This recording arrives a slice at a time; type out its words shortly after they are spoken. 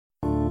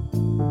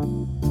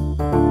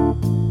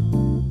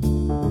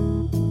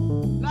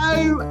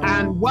Hello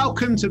and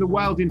welcome to The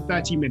World in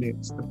 30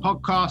 Minutes, the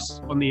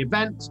podcast on the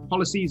events,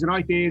 policies and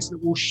ideas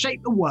that will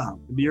shape the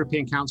world of the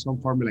European Council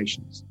on Foreign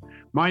Relations.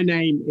 My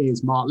name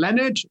is Mark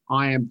Leonard.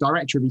 I am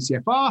Director of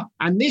ECFR.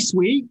 And this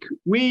week,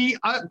 we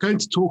are going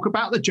to talk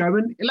about the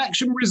German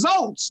election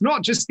results,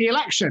 not just the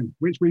election,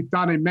 which we've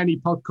done in many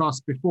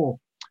podcasts before.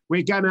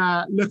 We're going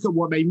to look at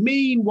what they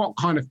mean, what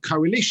kind of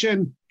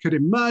coalition could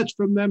emerge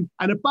from them,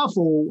 and above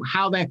all,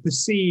 how they're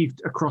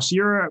perceived across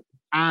Europe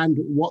and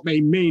what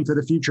they mean for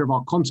the future of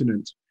our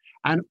continent.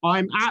 And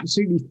I'm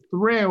absolutely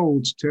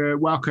thrilled to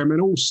welcome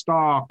an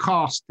all-star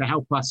cast to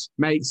help us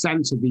make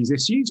sense of these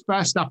issues.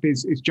 First up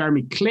is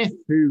Jeremy Cliff,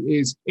 who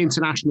is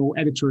international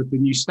editor of The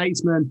New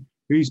Statesman,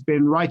 who's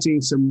been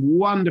writing some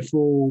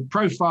wonderful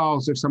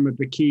profiles of some of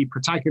the key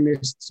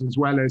protagonists, as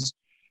well as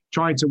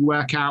trying to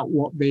work out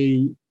what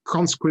the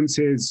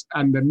consequences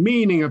and the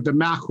meaning of the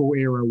Merkel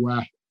era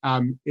were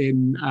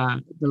in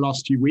the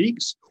last few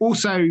weeks.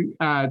 Also,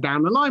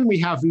 down the line, we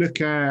have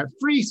Luca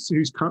Fries,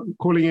 who's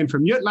calling in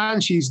from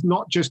Jutland. She's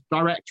not just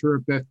director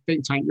of the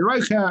think tank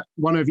Euroka,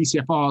 one of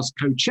ECFR's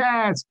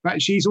co-chairs,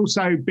 but she's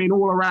also been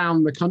all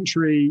around the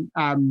country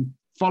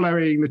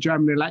following the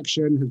German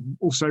election, has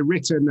also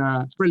written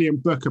a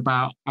brilliant book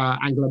about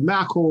Angela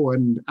Merkel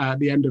and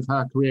the end of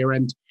her career.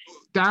 And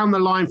down the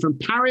line from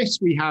Paris,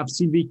 we have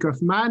Sylvie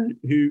Kaufmann,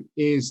 who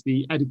is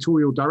the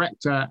editorial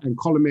director and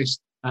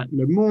columnist at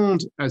Le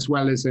Monde, as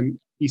well as an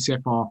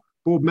ECFR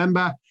board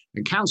member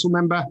and council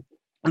member.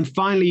 And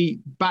finally,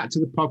 back to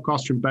the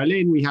podcast from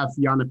Berlin, we have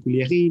Jana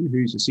Pulierin,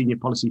 who's a senior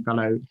policy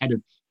fellow, head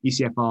of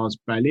ECFR's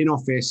Berlin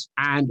office,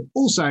 and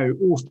also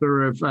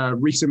author of a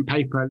recent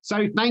paper.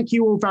 So thank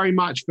you all very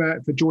much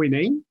for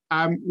joining.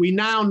 We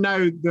now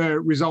know the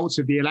results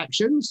of the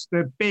elections.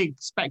 The big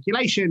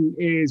speculation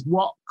is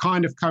what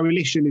kind of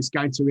coalition is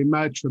going to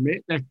emerge from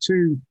it. There are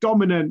two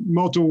dominant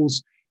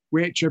models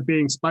which are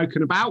being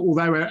spoken about,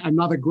 although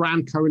another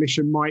grand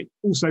coalition might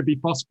also be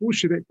possible,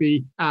 should it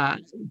be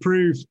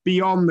proved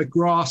beyond the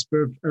grasp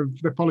of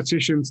the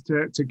politicians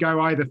to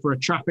go either for a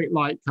traffic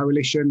light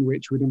coalition,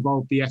 which would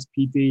involve the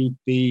SPD,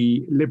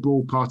 the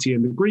Liberal Party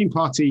and the Green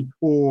Party,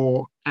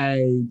 or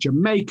a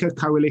Jamaica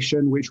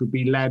coalition, which would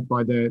be led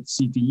by the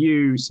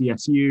CDU,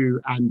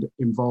 CSU, and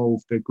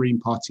involve the Green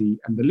Party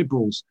and the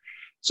Liberals.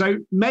 So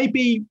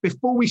maybe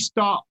before we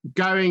start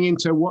going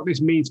into what this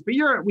means for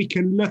Europe, we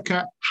can look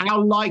at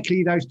how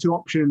likely those two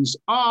options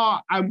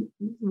are and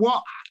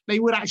what they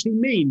would actually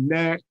mean.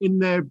 In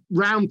the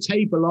round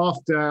table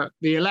after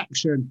the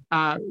election,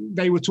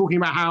 they were talking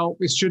about how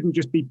this shouldn't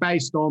just be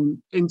based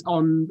on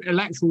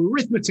electoral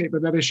arithmetic,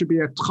 but that there should be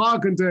a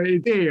tragende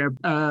idea,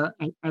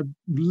 a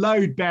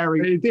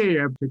load-bearing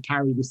idea to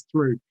carry this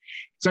through.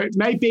 So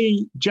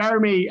maybe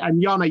Jeremy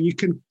and Jana, you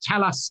can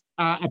tell us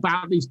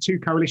about these two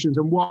coalitions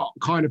and what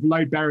kind of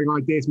load-bearing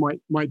ideas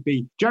might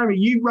be. Jeremy,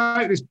 you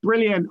wrote this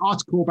brilliant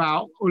article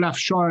about Olaf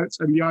Scholz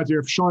and the idea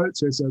of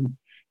Scholzism,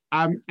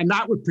 and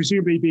that would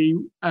presumably be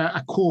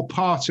a core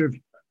part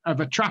of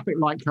a traffic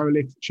light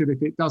coalition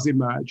if it does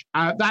emerge.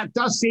 That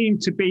does seem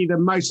to be the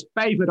most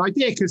favoured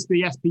idea because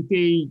the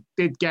SPD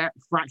did get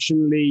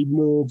fractionally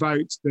more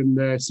votes than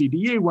the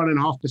CDU,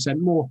 1.5%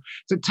 more.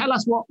 So tell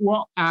us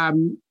what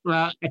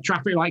a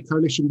traffic light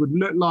coalition would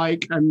look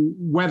like and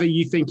whether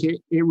you think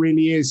it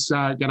really is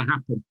going to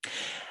happen.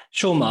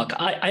 Sure, Mark.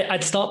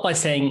 I'd start by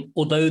saying,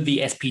 although the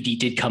SPD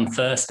did come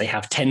first, they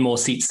have 10 more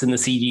seats than the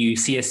CDU,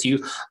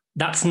 CSU.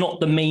 That's not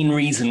the main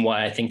reason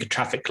why I think a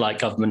traffic light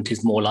government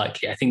is more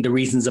likely. I think the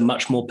reasons are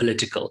much more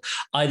political.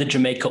 Either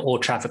Jamaica or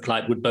traffic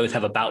light would both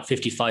have about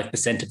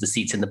 55% of the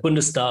seats in the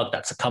Bundestag.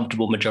 That's a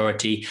comfortable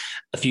majority.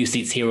 A few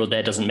seats here or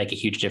there doesn't make a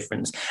huge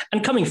difference.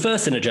 And coming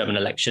first in a German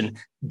election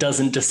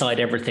doesn't decide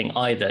everything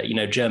either. You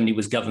know, Germany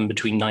was governed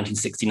between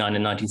 1969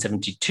 and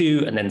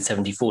 1972, and then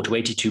 74 to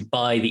 82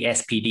 by the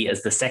SPD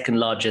as the second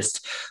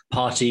largest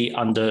party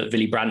under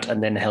Willy Brandt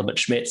and then Helmut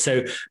Schmidt.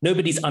 So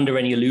nobody's under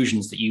any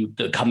illusions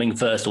that coming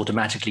first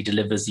automatically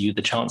delivers you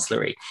the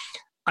chancellery.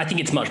 I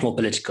think it's much more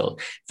political.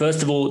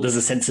 First of all, there's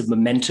a sense of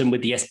momentum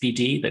with the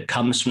SPD that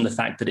comes from the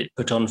fact that it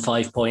put on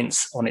 5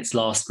 points on its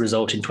last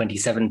result in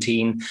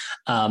 2017.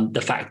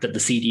 The fact that the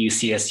CDU,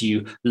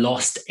 CSU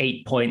lost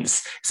 8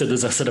 points. So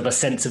there's a sort of a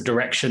sense of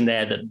direction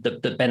there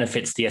that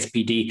benefits the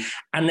SPD.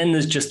 And then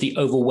there's just the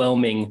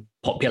overwhelming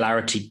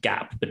popularity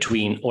gap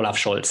between Olaf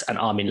Scholz and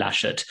Armin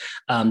Laschet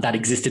that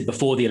existed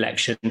before the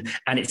election,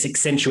 and it's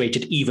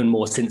accentuated even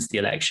more since the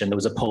election. There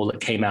was a poll that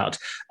came out,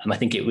 I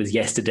think it was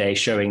yesterday,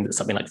 showing that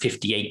something like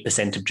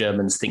 58% of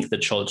Germans think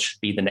that Scholz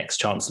should be the next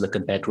chancellor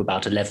compared to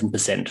about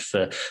 11%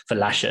 for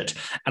Laschet.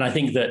 And I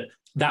think that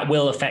that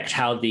will affect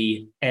how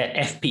the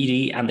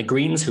FPD and the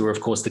Greens, who are, of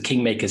course, the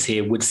kingmakers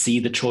here, would see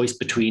the choice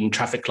between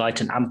traffic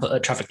light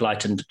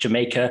and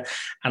Jamaica.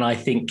 And I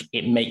think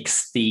it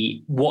makes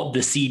what the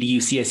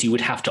CDU-CSU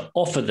would have to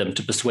offer them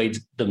to persuade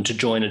them to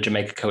join a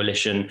Jamaica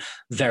coalition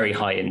very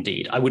high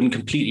indeed. I wouldn't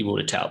completely rule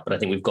it out, but I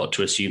think we've got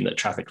to assume that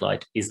traffic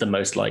light is the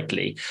most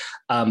likely.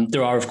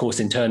 There are, of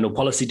course, internal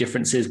policy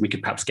differences. We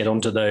could perhaps get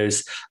onto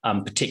those,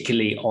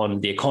 particularly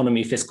on the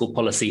economy, fiscal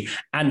policy,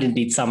 and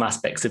indeed some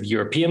aspects of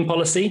European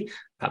policy,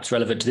 perhaps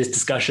relevant to this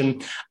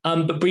discussion.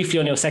 But briefly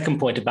on your second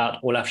point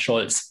about Olaf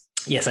Scholz,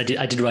 yes, I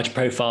did write a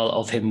profile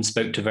of him,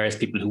 spoke to various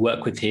people who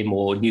work with him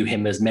or knew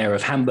him as mayor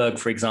of Hamburg,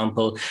 for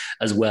example,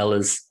 as well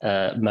as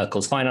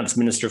Merkel's finance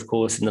minister, of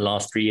course, in the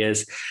last 3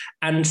 years.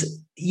 And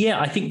yeah,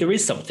 I think there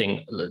is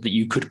something that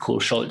you could call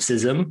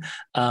Scholzism.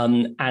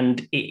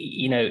 And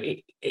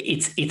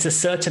it's a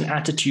certain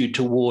attitude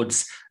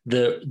towards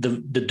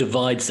the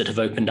divides that have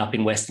opened up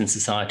in Western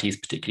societies,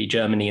 particularly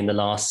Germany in the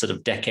last sort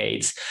of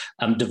decades,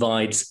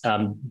 divides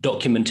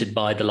documented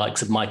by the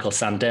likes of Michael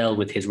Sandel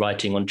with his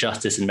writing on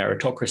justice and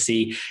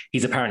meritocracy.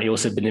 He's apparently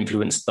also been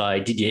influenced by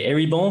Didier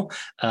Eribon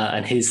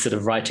and his sort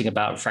of writing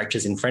about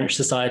fractures in French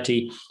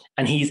society.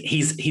 And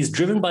he's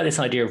driven by this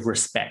idea of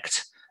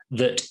respect,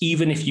 that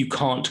even if you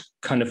can't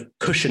kind of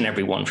cushion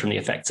everyone from the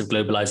effects of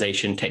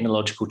globalization,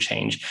 technological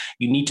change,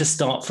 you need to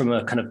start from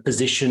a kind of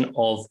position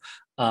of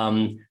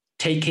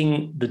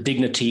taking the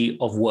dignity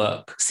of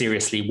work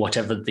seriously,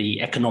 whatever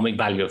the economic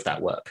value of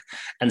that work.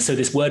 And so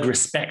this word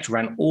respect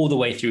ran all the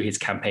way through his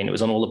campaign. It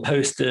was on all the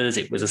posters,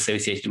 it was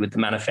associated with the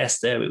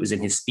manifesto, it was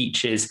in his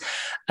speeches.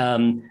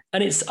 And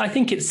I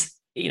think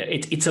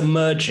it's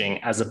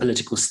emerging as a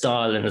political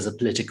style and as a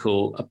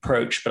political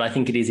approach, but I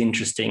think it is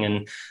interesting,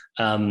 and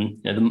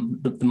there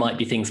might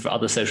be things for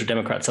other social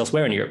democrats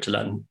elsewhere in Europe to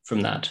learn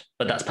from that,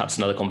 but that's perhaps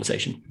another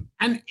conversation.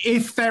 And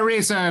if there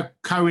is a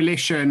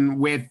coalition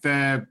with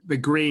the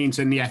Greens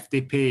and the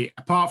FDP,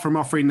 apart from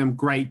offering them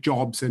great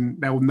jobs, and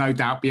there will no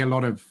doubt be a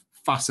lot of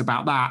fuss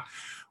about that,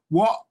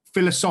 what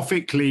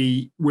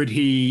philosophically would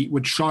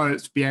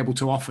Scholz be able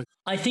to offer?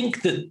 I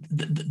think that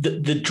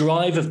the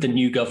drive of the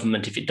new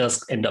government, if it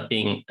does end up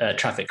being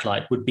traffic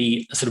light, would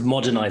be a sort of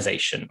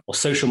modernization or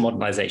social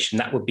modernization.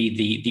 That would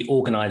be the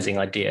organizing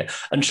idea.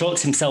 And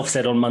Scholz himself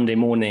said on Monday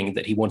morning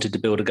that he wanted to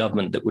build a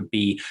government that would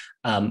be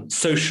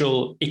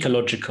social,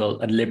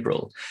 ecological, and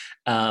liberal.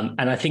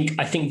 And I think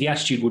the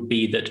attitude would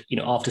be that,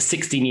 after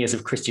 16 years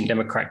of Christian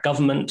Democrat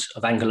government,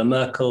 of Angela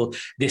Merkel,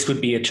 this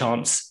would be a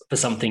chance for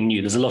something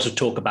new. There's a lot of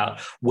talk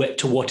about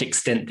to what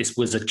extent this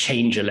was a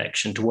change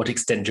election, to what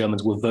extent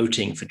Germans were voting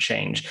for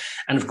change.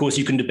 And of course,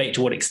 you can debate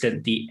to what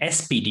extent the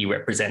SPD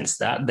represents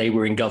that. They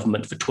were in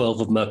government for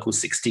 12 of Merkel's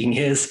 16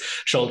 years.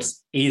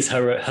 Scholz is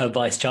her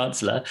vice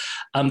chancellor.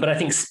 But I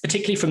think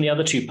particularly from the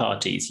other two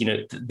parties,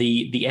 the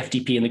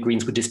FDP and the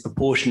Greens were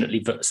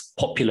disproportionately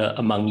popular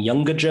among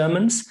younger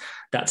Germans.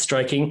 That's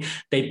striking.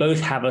 They both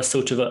have a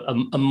sort of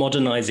a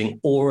modernizing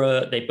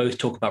aura. They both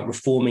talk about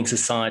reforming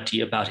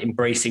society, about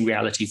embracing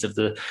realities of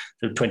the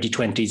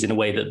 2020s in a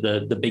way that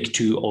the big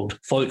two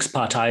old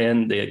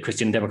Volksparteien, the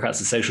Christian Democrats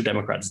and Social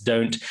Democrats,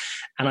 don't.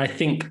 And I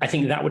think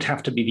that would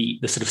have to be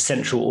the sort of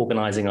central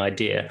organizing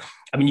idea.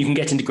 I mean, you can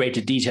get into greater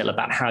detail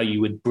about how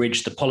you would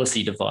bridge the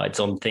policy divides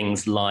on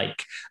things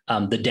like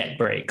the debt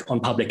brake,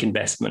 on public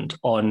investment,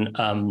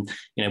 on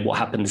what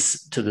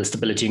happens to the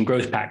Stability and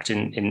Growth Pact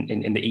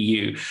in the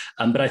EU.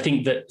 But I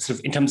think that sort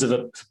of in terms of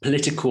a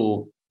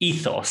political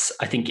ethos,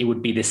 I think it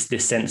would be this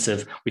sense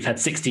of, we've had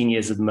 16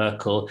 years of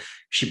Merkel.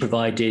 She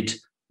provided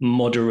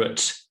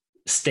moderate,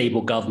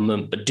 stable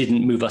government, but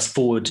didn't move us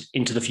forward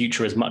into the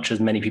future as much as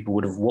many people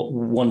would have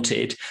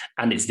wanted.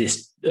 And it's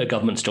this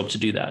government's job to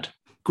do that.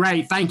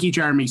 Great. Thank you,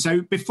 Jeremy. So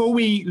before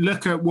we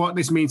look at what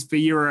this means for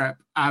Europe,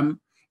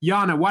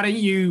 Jana, why don't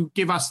you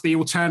give us the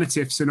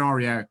alternative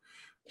scenario?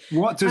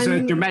 What does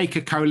a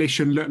Jamaica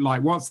coalition look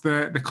like? What's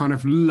the kind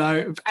of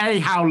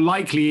how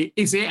likely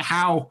is it?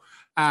 How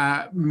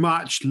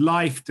much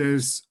life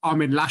does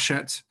Armin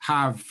Laschet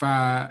have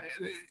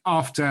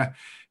after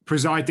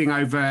presiding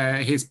over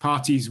his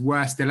party's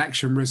worst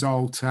election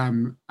result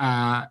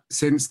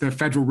since the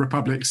Federal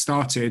Republic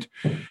started?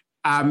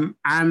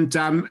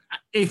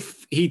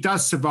 If he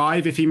does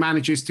survive, if he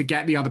manages to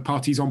get the other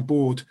parties on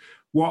board,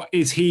 what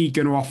is he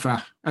going to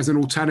offer as an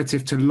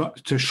alternative to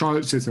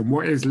Scholzism?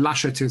 What is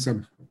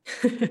Laschetism?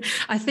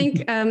 I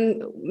think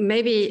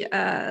maybe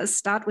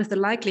start with the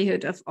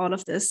likelihood of all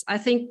of this. I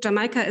think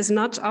Jamaica is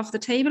not off the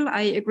table.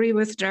 I agree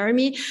with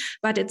Jeremy,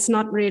 but it's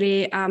not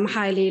really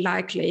highly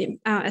likely,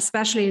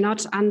 especially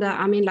not under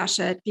Armin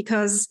Laschet,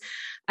 because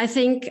I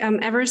think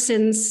ever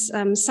since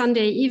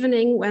Sunday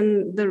evening,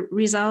 when the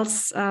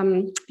results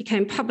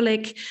became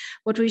public,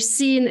 what we've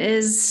seen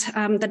is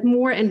that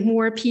more and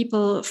more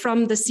people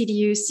from the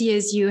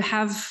CDU-CSU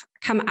have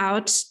come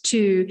out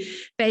to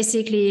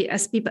basically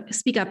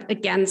speak up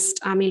against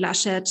Armin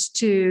Laschet,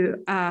 to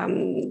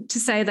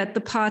say that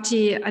the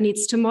party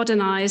needs to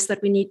modernize, that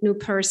we need new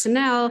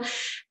personnel.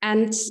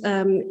 And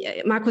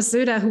Markus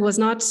Söder, who was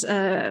not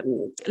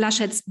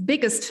Laschet's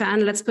biggest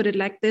fan, let's put it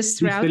like this,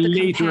 throughout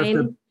the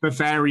campaign.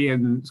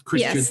 Bavarian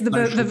Christian. Yes, the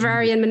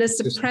Bavarian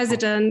minister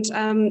president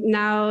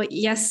now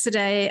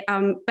yesterday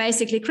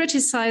basically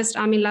criticized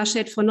Armin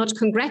Laschet for not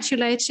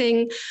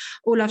congratulating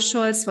Olaf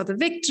Scholz for the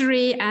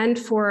victory and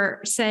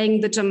for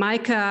saying the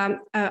Jamaica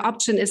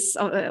option is,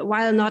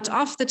 while not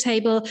off the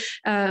table,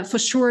 for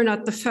sure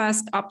not the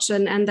first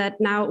option, and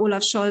that now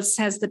Olaf Scholz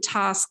has the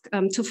task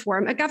to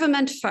form a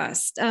government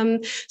first.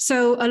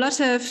 So a lot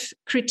of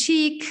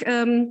critique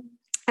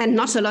and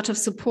not a lot of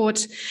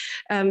support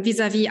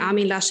vis-a-vis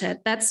Armin Laschet.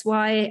 That's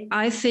why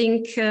I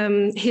think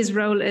his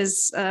role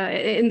is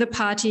in the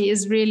party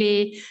is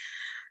really,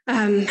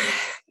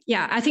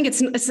 I think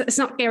it's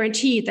not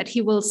guaranteed that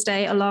he will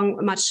stay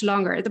along much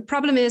longer. The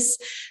problem is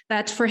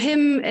that for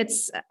him,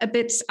 it's a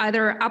bit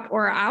either up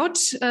or out.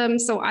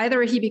 So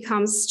either he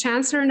becomes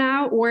chancellor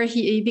now, or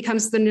he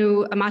becomes the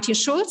new Martin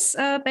Schulz,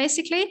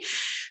 basically.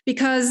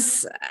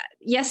 Because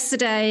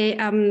yesterday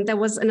there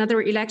was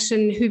another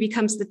election who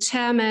becomes the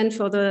chairman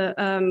for the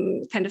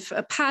kind of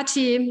a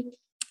party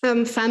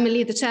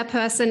family, the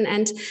chairperson,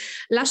 and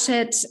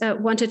Laschet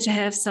wanted to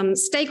have some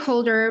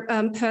stakeholder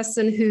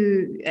person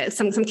who,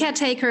 some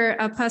caretaker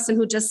person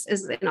who just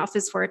is in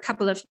office for a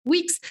couple of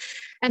weeks.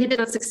 And he did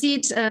not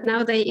succeed.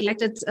 Now they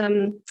elected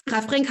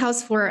Graf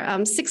Brinkhaus for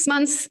 6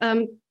 months.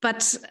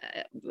 But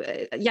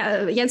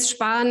Jens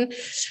Spahn,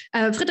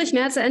 Friedrich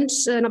Merz and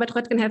Norbert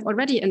Röttgen have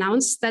already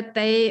announced that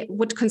they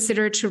would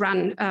consider to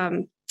run.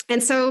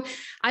 And so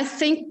I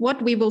think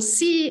what we will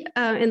see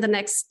in the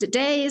next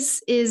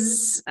days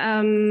is,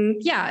 a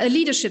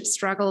leadership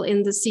struggle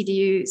in the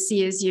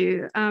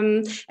CDU-CSU.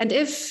 And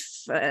if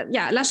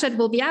Laschet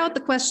will be out,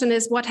 the question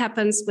is what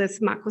happens with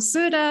Markus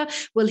Söder?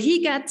 Will he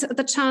get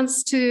the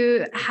chance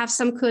to have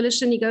some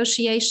coalition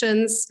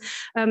negotiations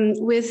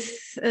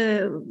with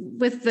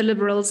the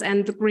Liberals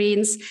and the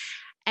Greens?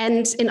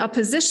 And in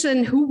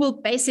opposition, who will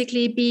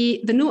basically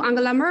be the new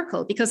Angela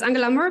Merkel? Because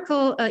Angela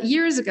Merkel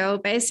years ago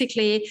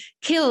basically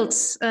killed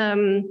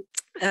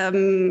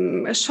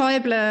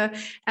Schäuble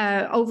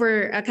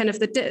over kind of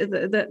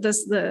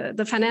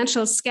the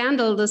financial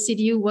scandal the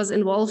CDU was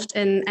involved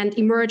in, and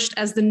emerged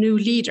as the new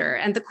leader.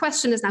 And the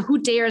question is now, who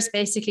dares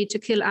basically to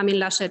kill Armin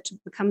Laschet to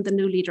become the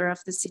new leader of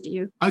the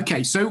CDU?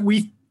 Okay, so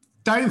we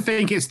don't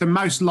think it's the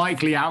most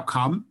likely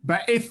outcome,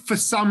 but if for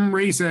some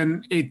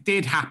reason it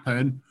did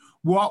happen,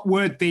 what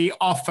would the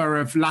offer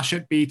of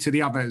Laschet be to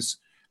the others?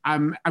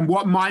 And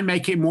what might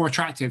make it more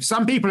attractive?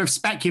 Some people have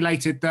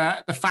speculated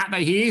that the fact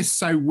that he is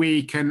so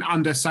weak and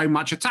under so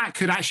much attack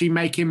could actually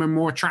make him a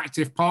more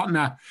attractive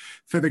partner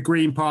for the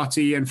Green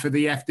Party and for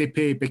the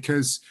FDP,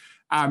 because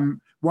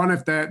one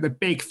of the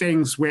big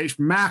things which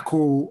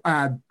Merkel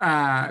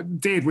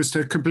did was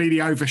to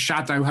completely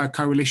overshadow her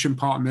coalition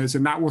partners,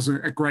 and that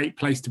wasn't a great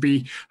place to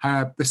be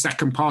the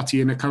second party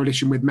in a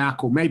coalition with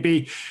Merkel.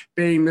 Maybe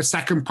being the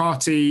second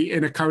party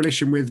in a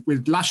coalition with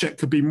Laschet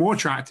could be more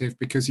attractive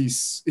because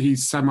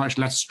he's so much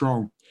less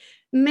strong.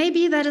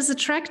 Maybe that is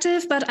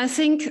attractive, but I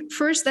think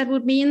first that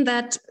would mean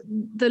that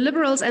the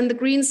Liberals and the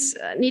Greens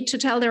need to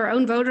tell their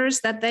own voters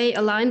that they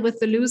align with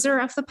the loser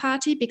of the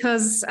party,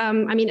 because,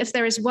 if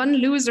there is one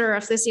loser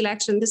of this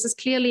election, this is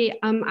clearly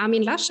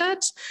Armin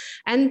Laschet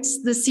and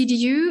the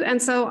CDU.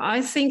 And so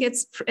I think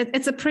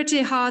it's a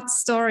pretty hard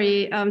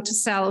story to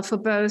sell for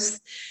both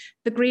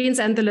the Greens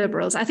and the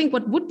Liberals. I think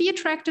what would be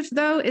attractive,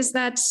 though, is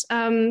that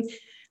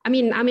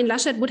Armin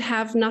Laschet would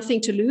have nothing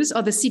to lose,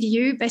 or the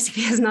CDU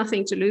basically has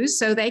nothing to lose.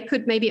 So they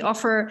could maybe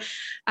offer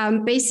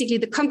basically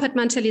the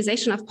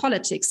compartmentalization of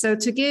politics. So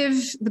to give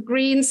the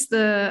Greens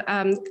the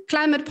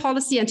climate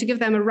policy and to give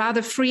them a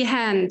rather free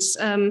hand,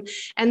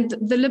 and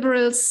the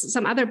Liberals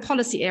some other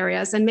policy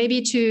areas, and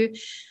maybe to,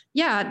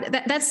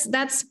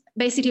 that's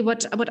basically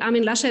what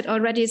Armin Laschet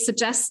already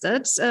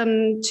suggested,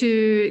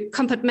 to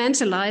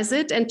compartmentalize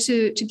it and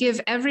to give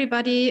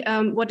everybody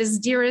what is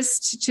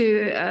dearest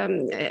to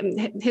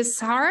his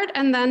heart,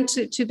 and then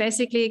to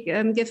basically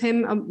give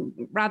him a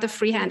rather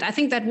free hand. I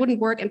think that wouldn't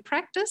work in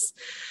practice,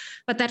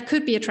 but that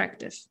could be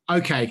attractive.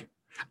 Okay.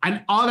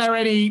 And are there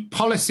any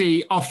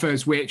policy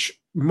offers which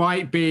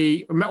might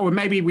be, or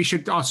maybe we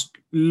should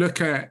look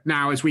at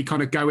now as we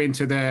kind of go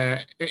into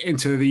the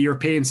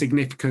European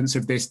significance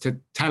of this, to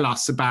tell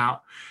us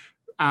about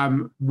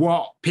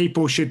what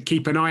people should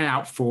keep an eye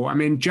out for? I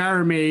mean,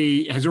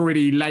 Jeremy has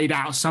already laid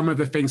out some of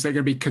the things that are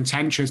going to be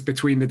contentious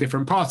between the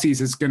different parties.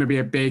 There's going to be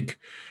a big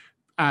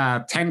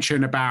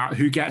tension about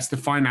who gets the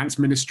finance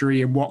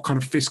ministry and what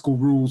kind of fiscal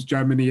rules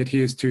Germany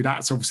adheres to.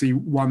 That's obviously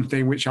one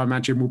thing which I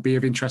imagine will be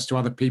of interest to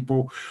other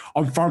people.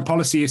 On foreign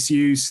policy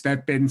issues, there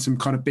have been some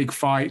kind of big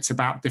fights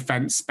about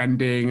defense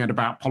spending and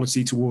about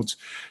policy towards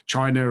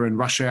China and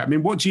Russia. I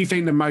mean, what do you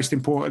think the most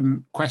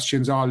important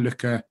questions are,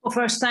 Luca? Well,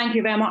 first, thank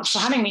you very much for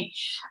having me.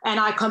 And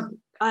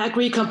I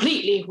agree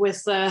completely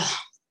with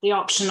the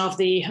option of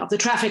the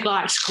traffic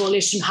lights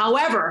coalition.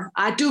 However,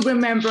 I do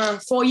remember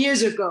 4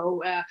 years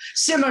ago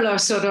similar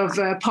sort of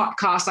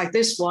podcast like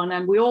this one,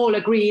 and we all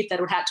agreed that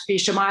it had to be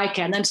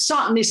Jamaica, and then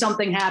suddenly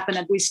something happened,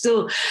 and we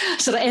still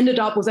sort of ended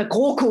up with a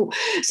GroKo,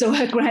 so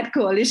a grand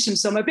coalition.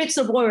 So I'm a bit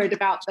worried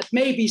about that.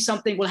 Maybe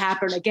something will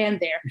happen again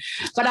there.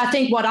 But I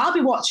think what I'll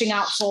be watching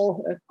out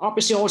for,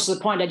 obviously also the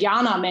point that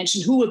Jana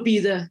mentioned, who would be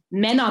the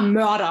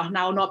männermörder,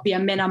 now not be a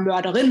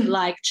männermörderin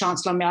like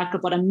Chancellor Merkel,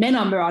 but a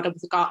männermörder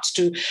with regards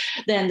to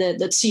then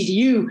the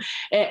CDU,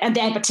 and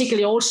then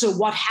particularly also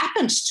what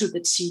happens to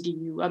the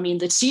CDU. I mean,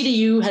 the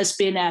CDU has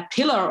been a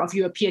pillar of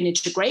European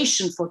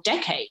integration for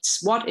decades.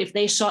 What if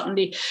they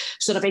suddenly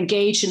sort of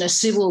engage in a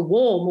civil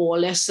war, more or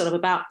less, sort of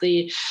about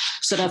the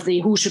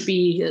who should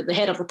be the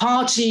head of the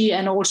party,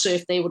 and also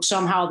if they would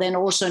somehow then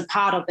also in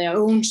part of their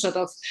own sort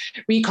of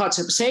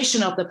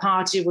recategorization of the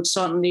party would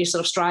suddenly sort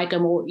of strike a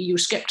more EU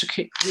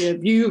skeptic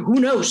view. Who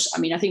knows? I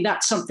mean, I think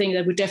that's something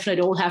that we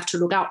definitely all have to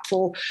look out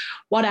for.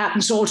 What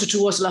happens also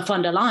to Ursula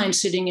von der Leyen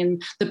sitting in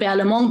the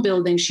Berlaymont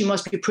building? She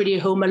must be pretty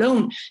home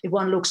alone if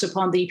one looks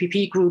upon the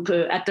EPP group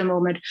at the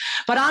moment.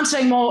 But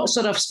answering more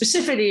sort of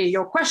specifically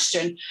your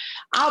question,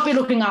 I'll be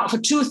looking out for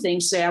two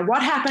things there.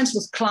 What happens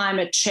with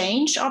climate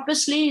change?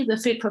 Obviously,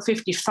 the Fit for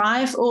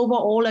 55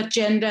 overall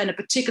agenda, and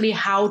particularly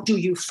how do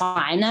you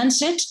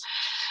finance it?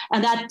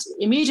 And that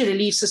immediately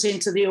leads us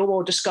into the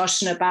overall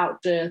discussion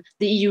about the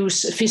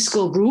EU's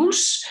fiscal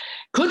rules.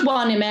 Could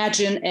one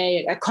imagine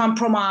a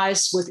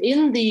compromise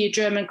within the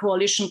German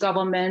coalition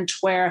government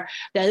where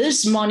there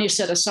is money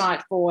set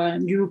aside for a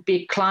new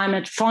big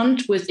climate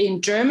fund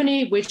within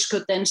Germany, which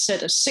could then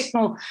set a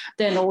signal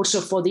then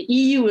also for the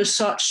EU as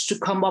such to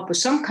come up with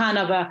some kind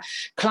of a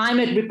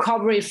climate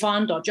recovery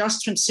fund or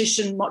just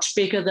transition much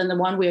bigger than the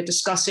one we are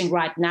discussing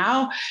right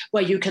now,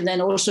 where you can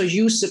then also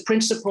use the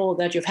principle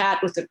that you've had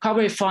with the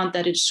recovery fund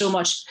that it's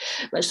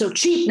so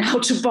cheap now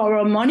to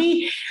borrow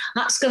money.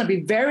 That's going to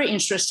be very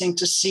interesting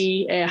to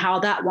see how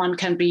that one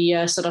can be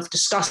sort of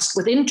discussed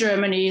within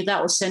Germany.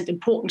 That will send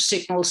important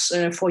signals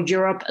for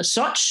Europe as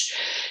such.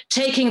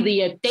 Taking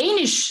the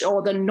Danish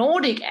or the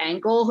Nordic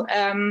angle,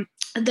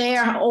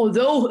 there,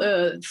 although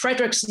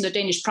Frederiksen, the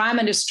Danish Prime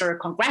Minister,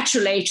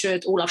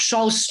 congratulated Olaf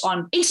Scholz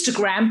on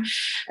Instagram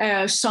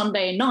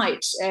Sunday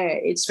night,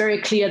 it's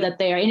very clear that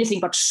they are anything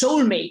but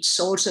soulmates.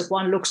 Also, if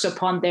one looks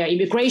upon their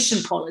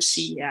immigration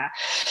policy,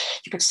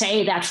 you could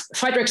say that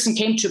Frederiksen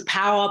came to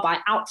power by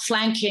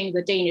outflanking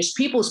the Danish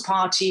People's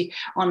Party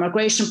on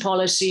migration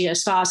policy.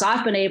 As far as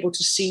I've been able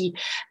to see,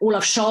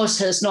 Olaf Scholz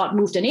has not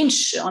moved an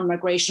inch on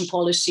migration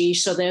policy.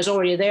 So there's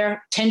already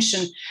there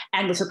tension.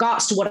 And with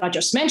regards to what I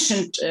just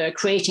mentioned,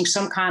 creating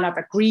some kind of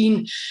a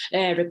green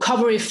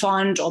recovery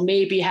fund, or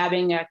maybe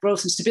having a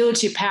growth and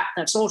stability pact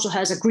that also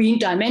has a green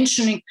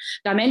dimension.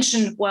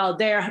 Well,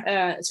 there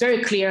it's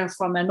very clear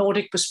from a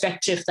Nordic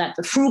perspective that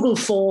the Frugal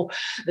Four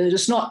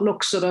does not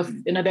look sort of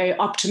in a very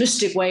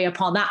optimistic way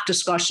upon that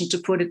discussion, to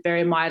put it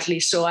very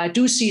mildly. So I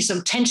do see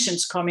some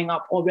tensions coming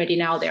up already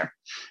now there.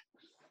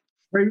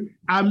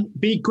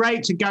 Be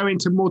great to go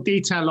into more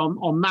detail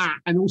on that,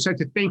 and also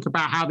to think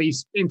about how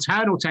these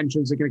internal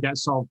tensions are going to get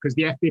solved, because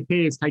the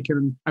FDP has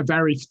taken a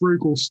very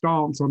frugal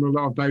stance on a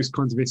lot of those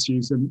kinds of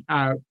issues. And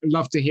I'd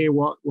love to hear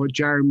what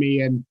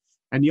Jeremy and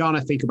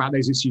Jana think about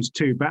those issues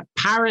too. But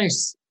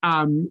Paris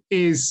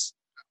is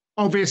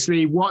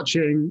obviously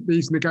watching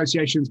these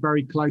negotiations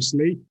very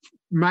closely.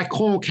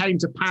 Macron came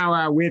to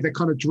power with a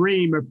kind of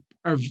dream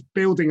of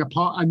building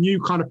a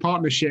new kind of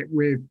partnership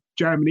with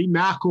Germany.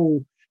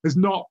 Merkel has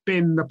not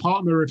been the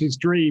partner of his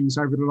dreams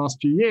over the last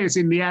few years.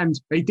 In the end,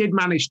 they did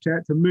manage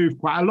to move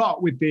quite a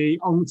lot with the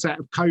onset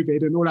of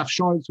COVID, and Olaf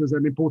Scholz was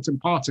an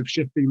important part of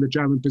shifting the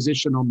German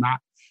position on that.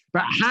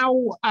 But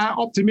how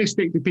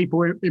optimistic do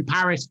people in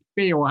Paris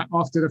feel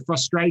after the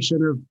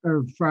frustration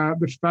of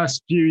the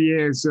first few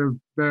years of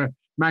the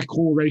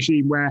Macron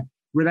regime, where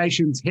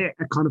relations hit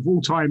a kind of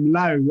all-time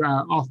low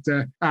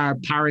after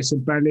Paris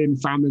and Berlin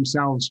found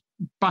themselves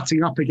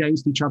butting up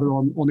against each other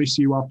on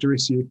issue after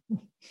issue?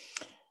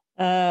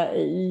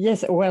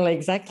 Yes, well,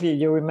 exactly.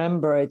 You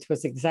remember it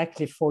was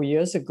exactly 4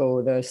 years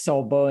ago, the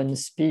Sorbonne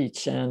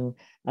speech. And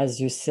as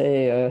you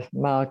say,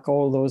 Mark,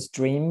 all those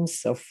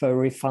dreams of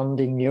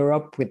refunding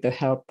Europe with the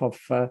help of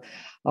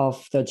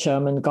the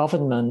German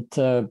government.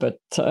 But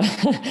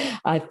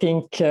I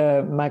think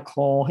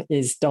Macron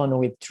is done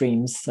with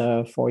dreams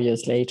 4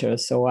 years later.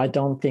 So I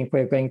don't think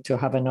we're going to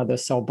have another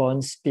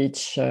Sorbonne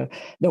speech.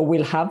 Though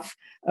we'll have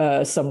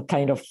some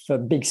kind of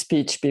big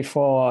speech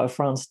before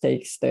France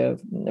takes the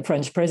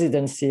French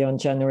presidency on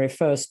January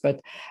 1st.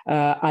 But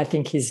I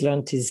think he's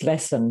learned his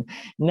lesson.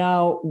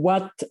 Now,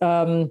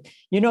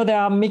 there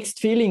are mixed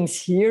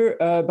feelings here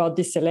about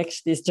this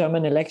election, this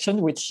German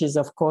election, which is,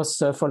 of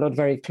course, followed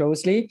very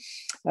closely.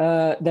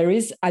 There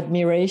is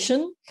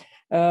admiration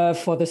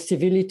for the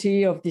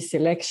civility of this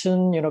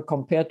election,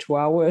 compared to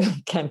our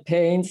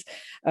campaigns,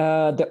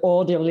 the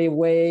orderly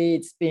way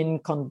it's been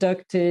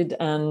conducted,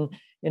 and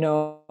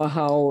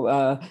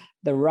how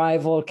the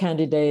rival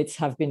candidates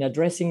have been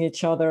addressing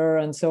each other.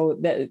 And so,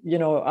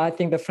 I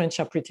think the French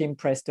are pretty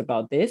impressed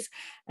about this.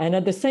 And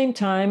at the same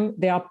time,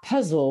 they are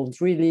puzzled,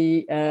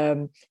 really,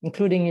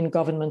 including in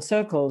government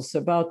circles,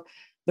 about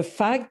the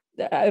fact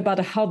about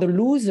how the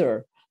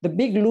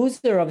big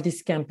loser of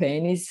this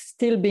campaign is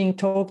still being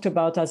talked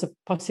about as a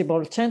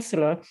possible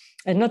chancellor.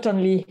 And not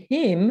only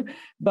him,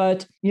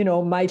 but,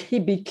 might he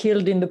be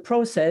killed in the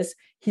process?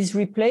 His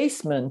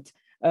replacement,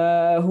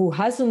 who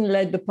hasn't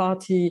led the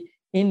party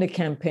in the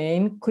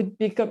campaign, could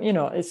become,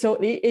 so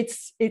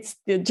it's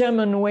the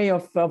German way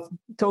of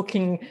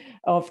talking,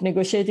 of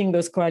negotiating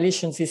those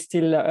coalitions is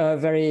still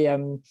very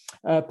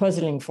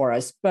puzzling for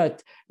us.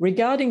 But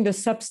regarding the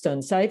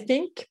substance, I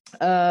think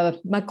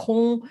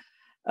Macron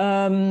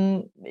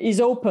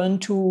is open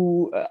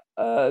to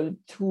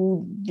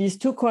these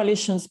two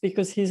coalitions,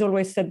 because he's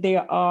always said they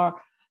are,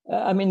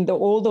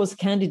 all those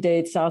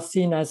candidates are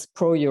seen as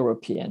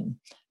pro-European.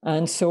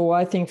 And so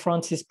I think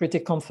France is pretty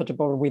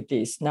comfortable with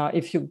this. Now,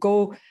 if you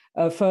go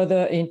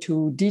further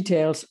into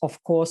details,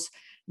 of course,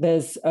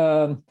 there's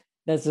a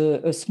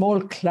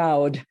small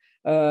cloud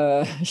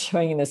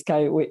showing in the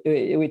sky,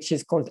 which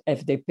is called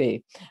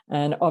FDP.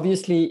 And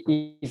obviously,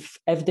 if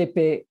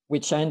FDP,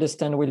 which I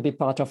understand will be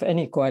part of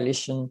any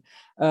coalition,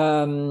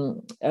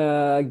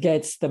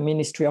 gets the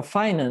Ministry of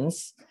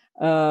Finance,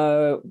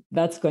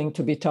 that's going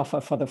to be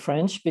tougher for the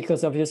French,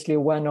 because obviously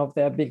one of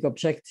their big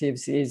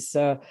objectives is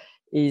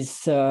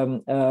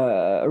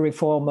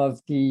reform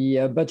of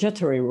the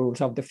budgetary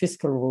rules, of the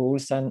fiscal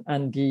rules,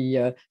 and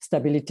the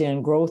Stability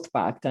and Growth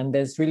Pact. And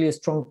there's really a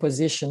strong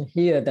position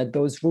here that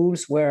those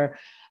rules were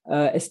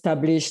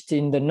established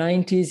in the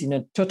 90s in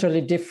a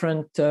totally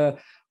different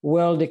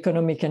world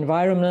economic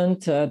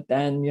environment. And,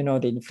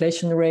 the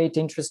inflation rate,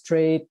 interest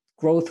rate,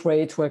 growth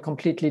rates were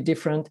completely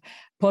different.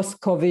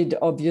 Post-COVID,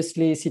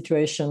 obviously,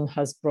 situation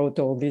has brought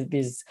all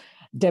these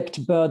debt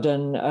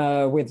burden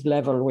with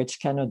level which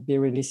cannot be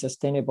really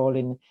sustainable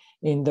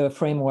in the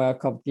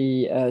framework of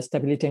the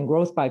Stability and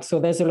Growth Pact. So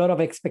there's a lot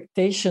of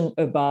expectation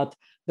about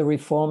the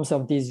reforms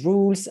of these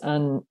rules,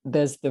 and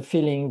there's the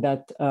feeling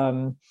that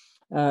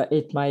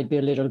it might be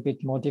a little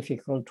bit more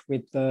difficult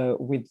with the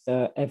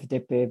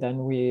FDP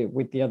than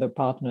with the other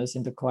partners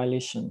in the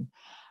coalition.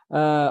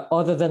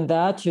 Other than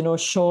that,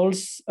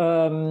 Scholz.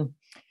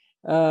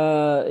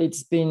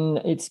 It's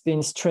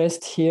been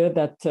stressed here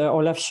that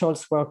Olaf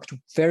Scholz worked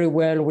very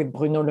well with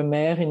Bruno Le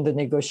Maire in the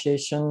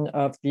negotiation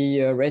of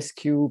the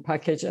rescue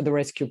package, the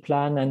rescue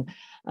plan,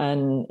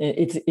 and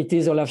it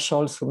is Olaf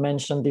Scholz who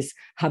mentioned this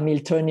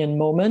Hamiltonian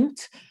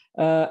moment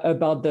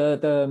about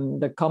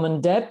the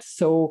common debt.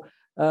 So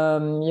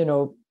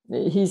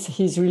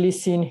he's really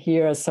seen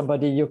here as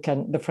somebody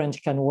the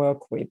French can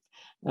work with.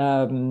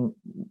 So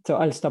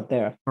I'll stop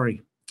there. Sorry.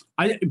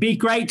 It'd be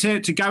great to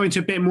go into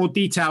a bit more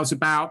details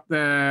about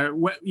the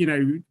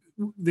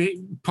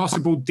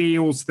possible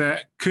deals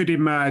that could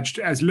emerge,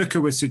 as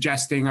Luca was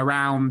suggesting,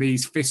 around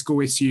these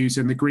fiscal issues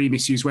and the green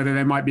issues, whether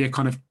there might be a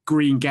kind of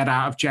green get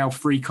out of jail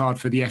free card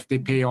for the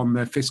FDP on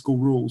the fiscal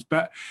rules.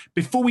 But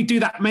before we do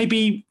that,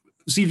 maybe,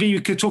 Sylvie, you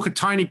could talk a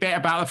tiny bit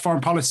about the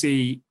foreign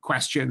policy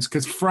questions,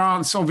 because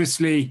France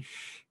obviously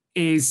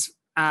is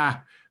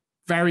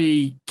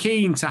very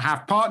keen to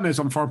have partners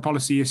on foreign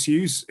policy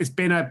issues. It's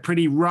been a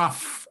pretty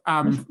rough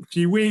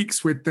few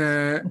weeks with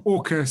the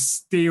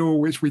AUKUS deal,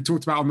 which we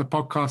talked about on the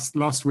podcast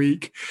last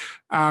week.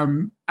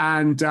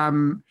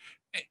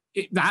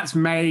 That's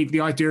made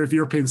the idea of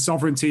European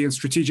sovereignty and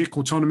strategic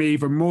autonomy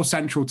even more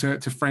central to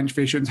French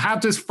visions. How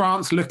does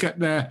France look at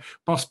the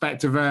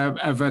prospect of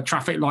a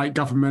traffic light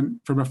government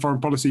from a foreign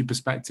policy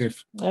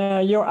perspective?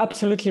 You're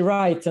absolutely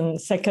right.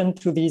 And second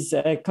to these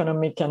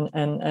economic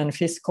and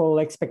fiscal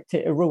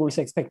rules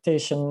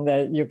expectation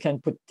that you can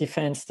put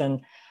defense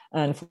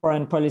and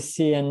foreign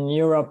policy and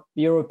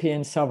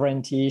European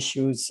sovereignty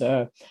issues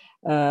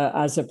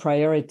as a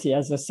priority,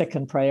 as a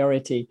second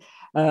priority.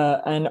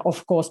 And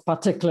of course,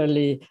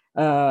 particularly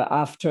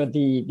after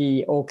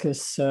the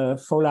AUKUS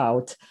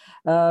fallout.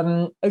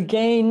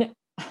 Again,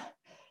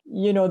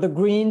 the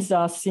Greens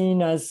are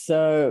seen as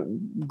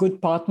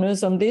good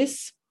partners on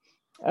this.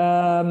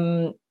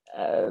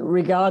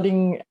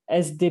 Regarding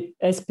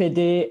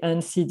SPD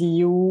and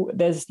CDU,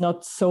 there's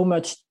not so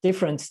much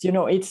difference.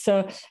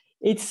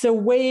 It's a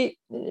way,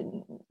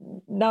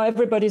 now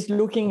everybody's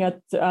looking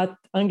at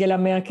Angela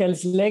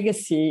Merkel's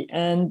legacy,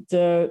 and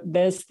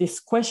there's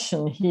this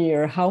question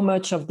here, how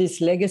much of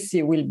this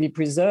legacy will be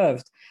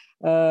preserved?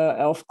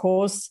 Of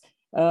course,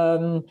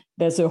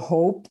 there's a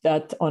hope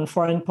that on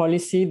foreign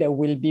policy, there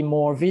will be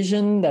more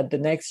vision, that the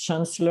next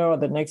chancellor or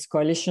the next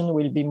coalition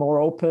will be more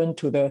open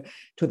to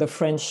the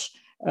French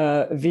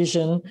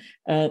vision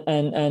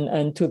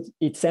and to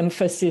its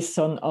emphasis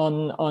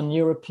on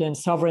European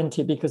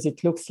sovereignty, because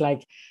it looks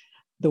like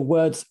the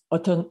words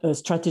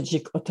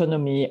strategic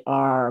autonomy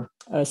are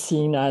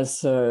seen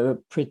as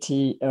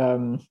pretty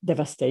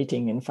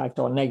devastating, in fact,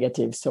 or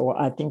negative. So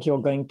I think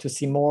you're going to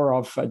see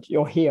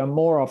you'll hear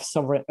more of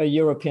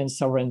European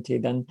sovereignty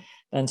than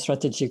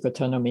strategic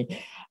autonomy.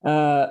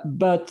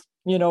 But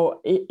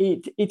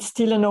it's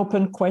still an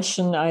open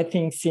question, I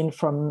think, seen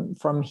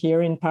from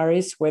here in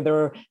Paris,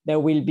 whether there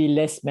will be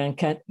less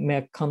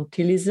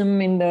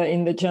mercantilism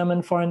in the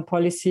German foreign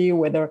policy,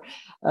 whether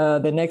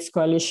the next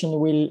coalition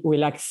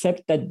will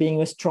accept that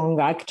being a strong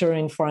actor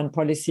in foreign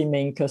policy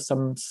may incur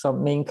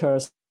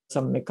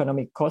some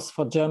economic costs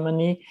for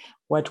Germany.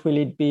 What will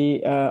it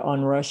be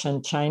on Russia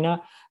and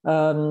China?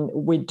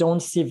 We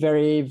don't see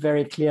very,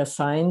 very clear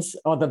signs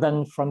other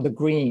than from the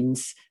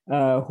Greens,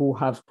 who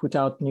have put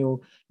out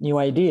new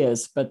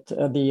ideas, but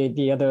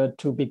the other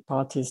two big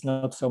parties,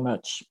 not so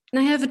much. And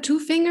I have a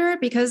two-finger,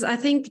 because I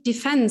think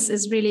defense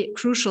is really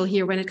crucial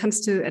here when it comes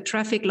to a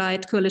traffic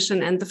light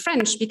coalition and the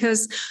French,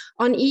 because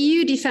on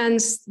EU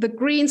defense, the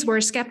Greens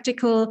were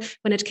skeptical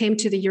when it came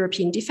to the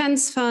European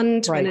Defense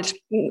Fund, right.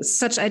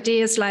 Such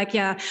ideas like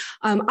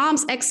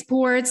arms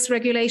exports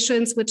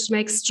regulations, which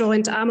makes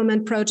joint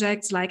armament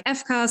projects like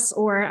FCAS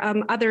or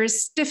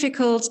others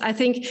difficult. I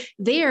think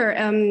there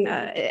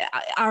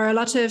are a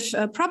lot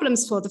of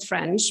problems for the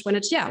French when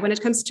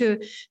it comes to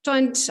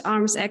joint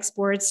arms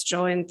exports,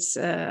 joint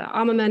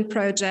armament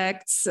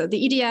projects, the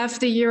EDF,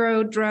 the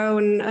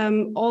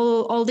Eurodrone,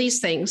 all these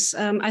things.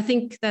 I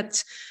think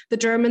that the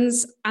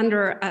Germans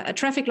under a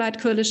traffic light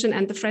coalition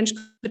and the French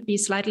could be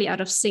slightly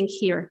out of sync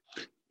here.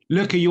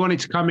 Luca, you wanted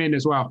to come in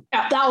as well.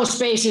 Yeah, that was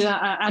basically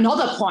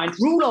another point.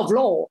 Rule of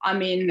law. I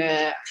mean,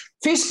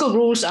 fiscal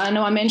rules, I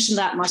know I mentioned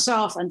that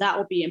myself, and that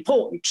will be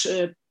important.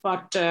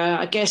 But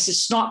I guess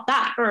it's not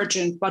that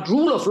urgent, but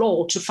rule of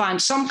law, to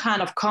find some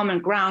kind of common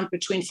ground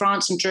between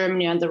France and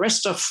Germany and the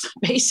rest of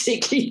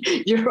basically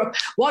Europe.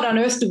 What on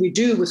earth do we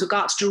do with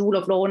regards to rule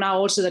of law now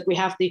also that we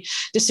have the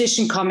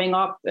decision coming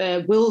up?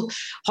 Will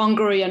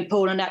Hungary and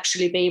Poland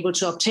actually be able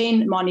to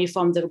obtain money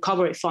from the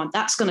recovery fund?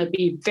 That's going to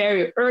be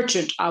very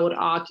urgent, I would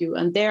argue.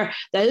 And there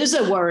is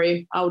a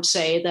worry, I would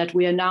say, that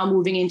we are now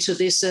moving into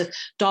this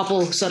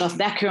double sort of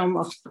vacuum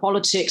of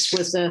politics,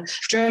 with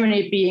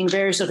Germany being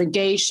very sort of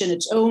engaged in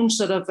its own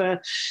sort of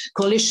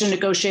coalition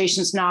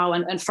negotiations now,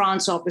 and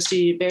France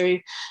obviously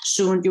very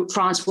soon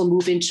France will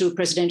move into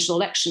presidential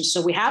elections.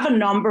 So we have a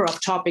number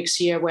of topics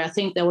here where I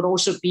think there would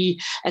also be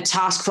a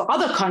task for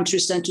other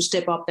countries then to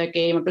step up their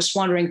game. I'm just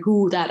wondering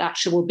who that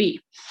actually will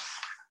be.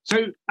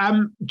 So,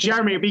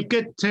 Jeremy, it'd be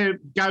good to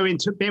go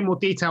into a bit more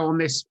detail on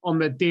this, on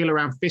the deal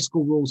around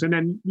fiscal rules. And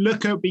then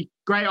Luca, it'd be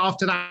great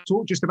after that,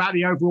 talk just about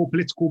the overall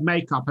political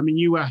makeup. I mean,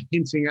 you were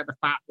hinting at the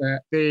fact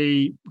that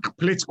the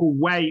political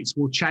weights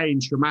will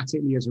change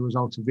dramatically as a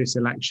result of this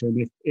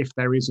election if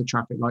there is a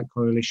traffic light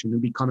coalition.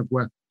 It'd be kind of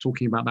worth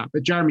talking about that.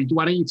 But Jeremy,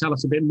 why don't you tell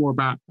us a bit more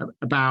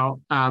about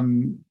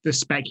the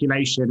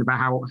speculation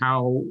about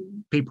how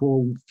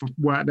people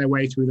work their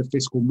way through the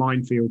fiscal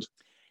minefield?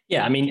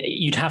 Yeah, I mean,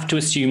 you'd have to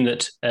assume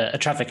that a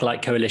traffic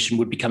light coalition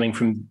would be coming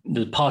from,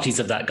 the parties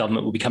of that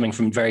government will be coming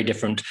from very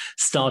different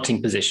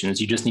starting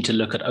positions. You just need to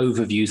look at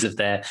overviews of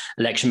their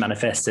election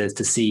manifestos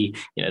to see,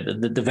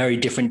 the very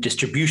different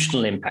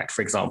distributional impact,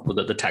 for example,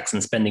 that the tax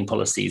and spending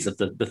policies of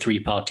the three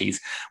parties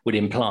would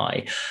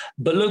imply.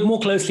 But look more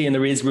closely, and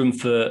there is room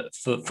for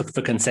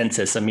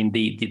consensus. I mean,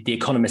 the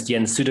economist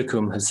Jens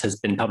Söderkum has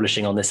been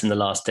publishing on this in the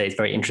last days,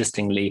 very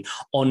interestingly,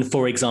 on,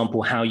 for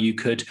example, how you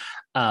could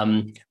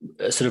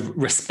sort of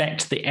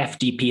respect the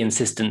FDP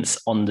insistence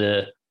on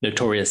the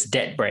notorious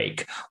debt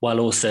brake, while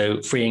also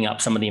freeing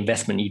up some of the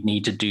investment you'd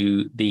need to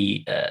do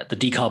the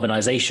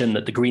decarbonisation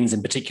that the Greens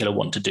in particular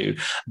want to do,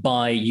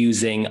 by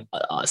using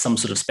some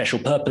sort of special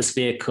purpose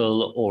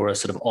vehicle or a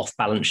sort of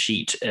off-balance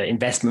sheet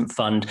investment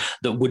fund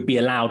that would be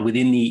allowed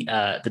within the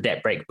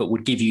debt brake, but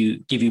would give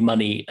you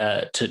money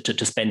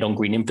to spend on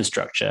green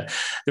infrastructure.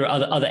 There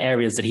are other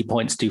areas that he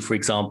points to. For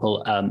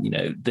example,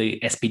 the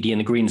SPD and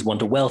the Greens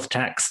want a wealth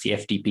tax. The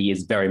FDP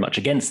is very much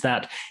against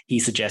that. He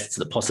suggests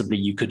that possibly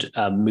you could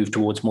move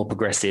towards more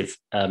progressive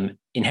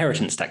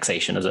inheritance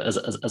taxation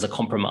as a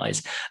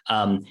compromise.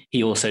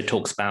 He also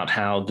talks about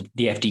how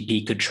the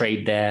FDP could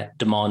trade their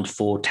demand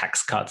for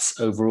tax cuts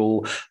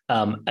overall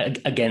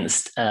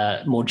against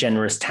more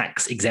generous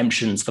tax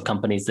exemptions for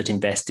companies that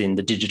invest in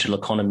the digital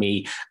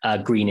economy,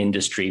 green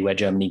industry, where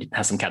Germany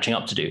has some catching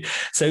up to do.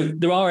 So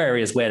there are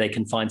areas where they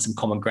can find some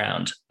common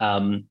ground.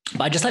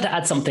 But I'd just like to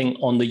add something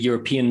on the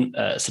European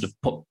sort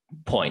of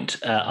point.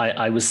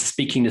 I was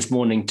speaking this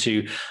morning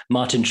to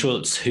Martin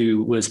Schulz,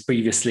 who was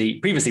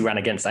previously ran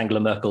against Angela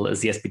Merkel as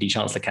the SPD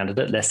Chancellor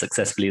candidate, less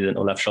successfully than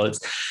Olaf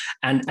Scholz.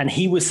 And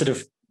he was sort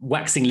of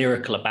waxing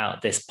lyrical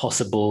about this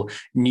possible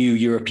new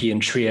European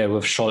trio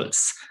of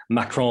Scholz,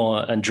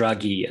 Macron and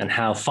Draghi, and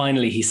how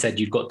finally, he said,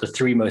 you've got the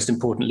three most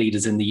important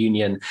leaders in the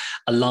Union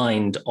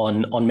aligned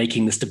on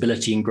making the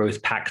Stability and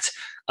Growth Pact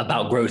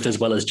about growth as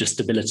well as just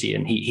stability.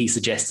 And he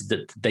suggested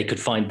that they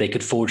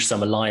could forge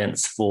some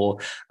alliance for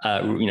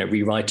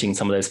rewriting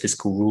some of those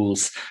fiscal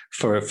rules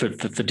for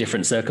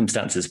different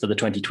circumstances for the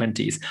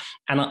 2020s.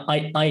 And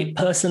I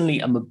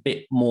personally am a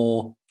bit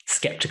more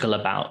skeptical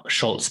about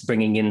Scholz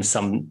bringing in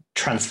some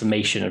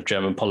transformation of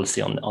German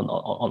policy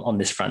on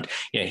this front.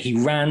 He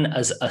ran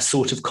as a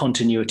sort of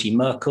continuity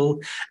Merkel,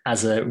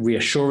 as a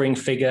reassuring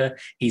figure.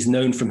 He's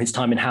known from his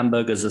time in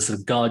Hamburg as a sort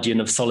of guardian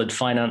of solid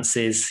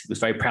finances. He was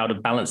very proud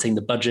of balancing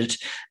the budget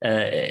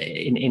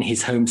in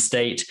his home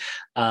state.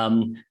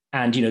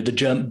 And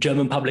the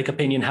German public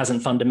opinion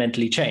hasn't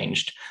fundamentally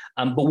changed.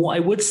 But what I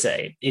would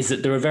say is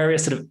that there are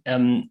various sort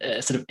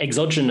of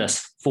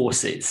exogenous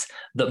forces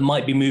that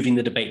might be moving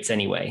the debates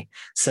anyway.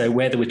 So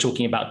whether we're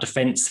talking about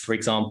defense, for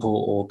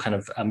example, or kind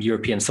of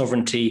European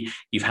sovereignty,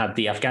 you've had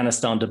the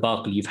Afghanistan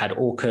debacle, you've had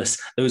AUKUS,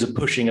 those are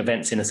pushing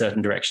events in a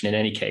certain direction in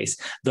any case.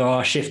 There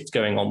are shifts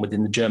going on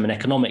within the German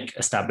economic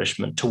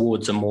establishment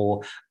towards a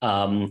more,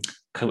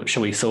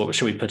 shall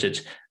we put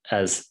it,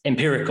 as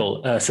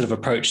empirical sort of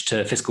approach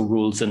to fiscal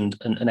rules and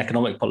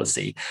economic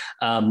policy.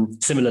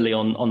 Similarly,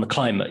 on the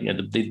climate,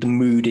 the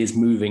mood is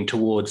moving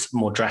towards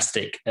more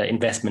drastic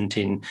investment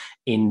in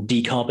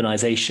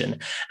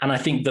decarbonisation. And I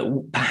think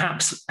that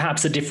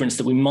perhaps the difference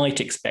that we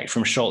might expect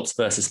from Scholz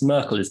versus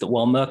Merkel is that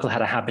while Merkel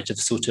had a habit of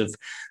sort of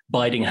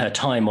biding her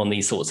time on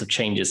these sorts of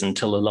changes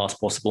until the last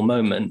possible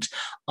moment,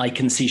 I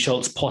can see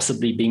Scholz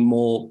possibly being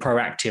more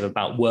proactive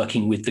about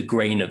working with the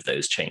grain of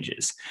those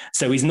changes.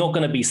 So he's not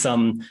going to be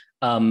some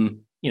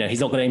he's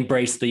not going to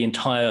embrace the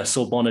entire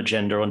Sorbonne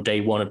agenda on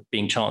day one of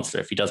being chancellor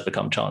if he does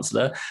become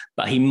chancellor,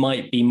 but he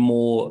might be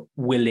more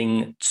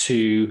willing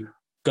to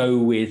go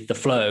with the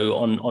flow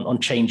on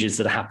changes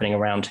that are happening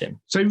around him.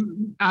 So,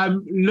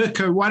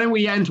 Luca, why don't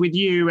we end with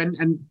you?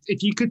 And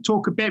if you could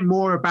talk a bit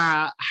more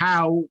about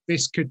how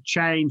this could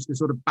change the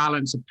sort of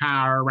balance of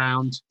power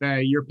around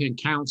the European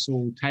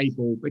Council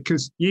table,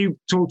 because you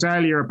talked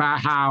earlier about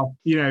how,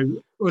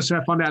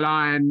 Ursula von der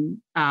Leyen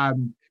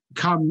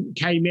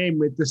came in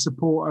with the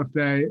support of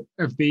the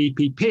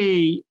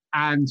EPP,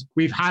 and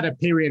we've had a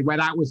period where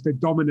that was the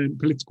dominant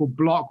political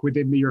bloc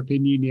within the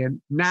European Union.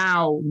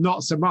 Now,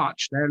 not so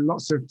much. There are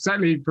lots of,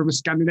 certainly from a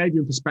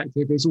Scandinavian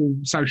perspective, it's all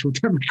social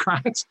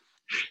democrats.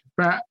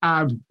 But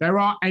there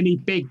aren't any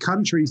big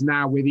countries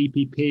now with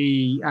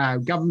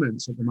EPP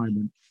governments at the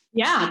moment.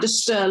 Yeah,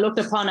 just looked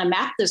upon a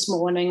map this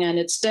morning, and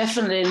it's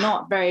definitely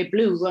not very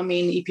blue. I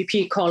mean,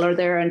 EPP color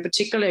there, and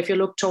particularly if you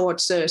look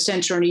towards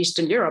Central and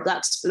Eastern Europe,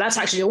 that's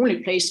actually the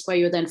only place where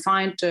you then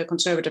find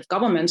conservative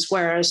governments.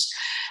 Whereas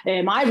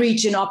my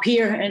region up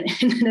here in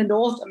the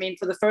north, I mean,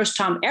 for the first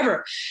time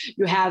ever,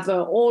 you have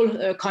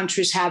all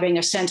countries having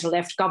a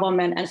centre-left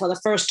government, and for the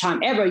first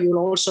time ever, you'll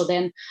also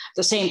then, at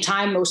the same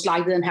time, most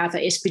likely then have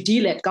an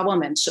SPD-led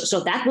government. So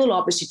that will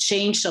obviously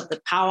change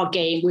the power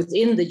game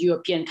within the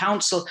European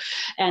Council,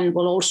 and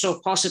will also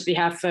possibly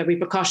have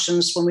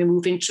repercussions when we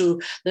move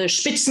into the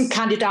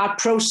Spitzenkandidat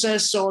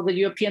process or the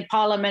European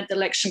Parliament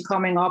election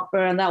coming up,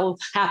 and that will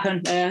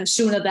happen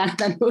sooner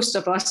than most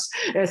of us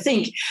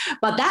think.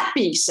 But that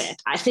being said,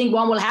 I think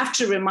one will have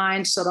to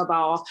remind sort of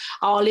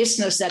our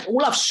listeners that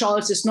Olaf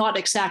Scholz is not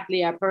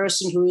exactly a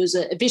person who is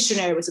a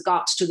visionary with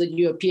regards to the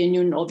European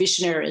Union, or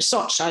visionary as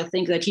such. I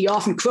think that he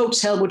often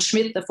quotes Helmut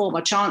Schmidt, the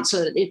former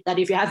chancellor, that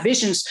if you have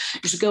visions,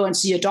 you should go and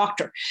see a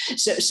doctor.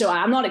 So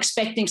I'm not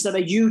expecting sort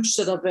of a huge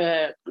sort of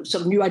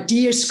new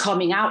ideas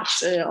coming out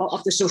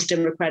of the Social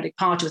Democratic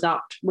Party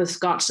with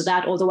regards to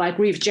that, although I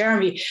agree with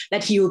Jeremy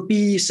that he will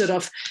be sort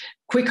of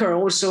quicker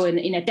also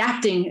in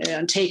adapting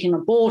and taking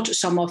on board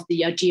some of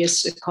the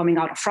ideas coming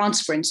out of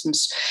France, for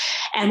instance.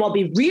 And what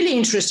will be really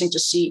interesting to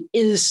see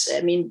is,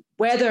 I mean,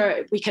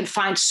 whether we can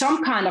find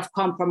some kind of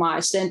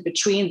compromise then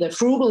between the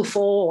Frugal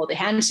Four or the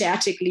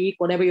Hanseatic League,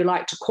 whatever you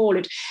like to call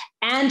it,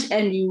 and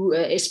a new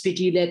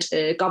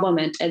SPD-led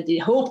government. And the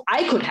hope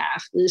I could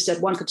have is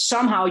that one could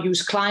somehow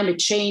use climate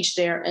change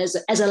there as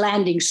a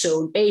landing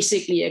zone,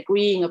 basically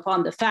agreeing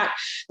upon the fact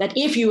that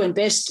if you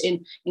invest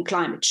in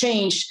climate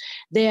change,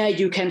 there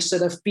you can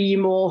sort of be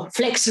more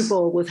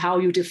flexible with how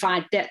you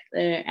define debt.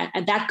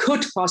 And that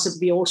could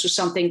possibly be also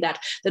something that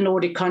the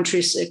Nordic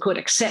countries could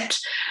accept.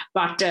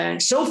 But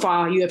so far,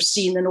 you have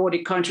seen the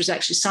Nordic countries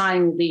actually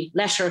signing the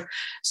letter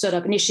sort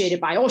of initiated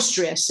by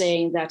Austria,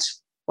 saying that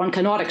one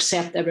cannot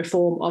accept a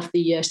reform of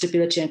the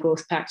Stability and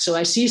Growth Pact. So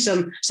I see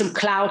some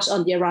clouds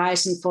on the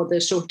horizon for the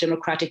social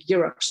democratic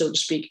Europe, so to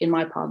speak, in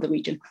my part of the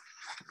region.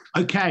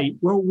 Okay,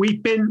 well,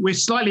 we're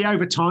slightly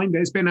over time.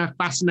 There's been a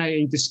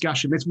fascinating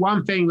discussion. There's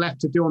one thing left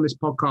to do on this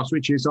podcast,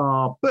 which is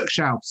our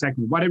bookshelf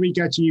segment. Why don't we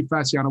go to you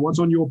first, Jana? What's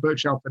on your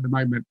bookshelf at the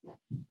moment?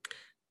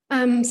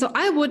 So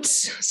I would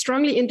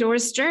strongly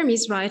endorse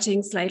Jeremy's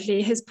writings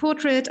lately, his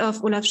portrait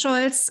of Olaf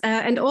Scholz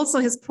and also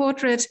his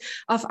portrait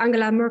of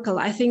Angela Merkel.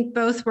 I think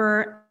both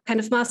were kind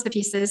of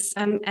masterpieces.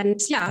 In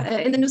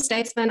the New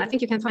Statesman, I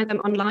think you can find them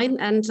online,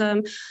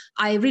 and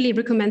I really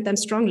recommend them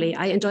strongly.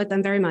 I enjoyed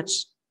them very much.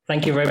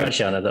 Thank you very much,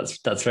 Jana.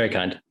 That's very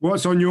kind.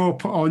 What's on your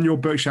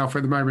bookshelf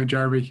at the moment,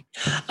 Jeremy?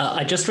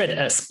 I just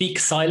read Speak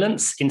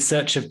Silence in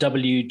Search of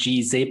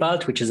W.G.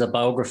 Sebald, which is a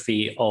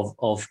biography of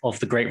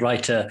the great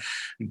writer,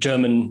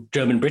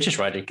 German-British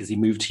writer, because he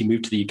moved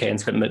to the UK and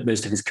spent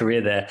most of his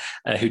career there,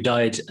 who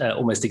died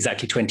almost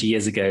exactly 20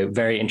 years ago.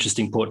 Very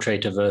interesting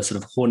portrait of a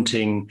sort of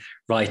haunting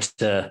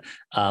writer,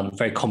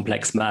 very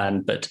complex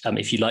man. But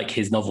if you like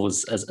his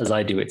novels as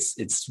I do,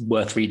 it's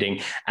worth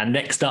reading. And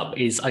next up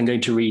is I'm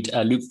going to read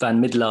Luc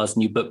van Middelaar's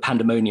new book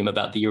Pandemonium,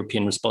 about the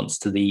European response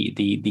to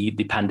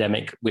the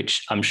pandemic,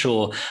 which I'm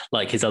sure,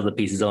 like his other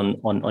pieces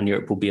on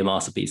Europe, will be a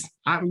masterpiece.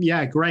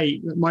 Yeah,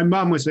 great. My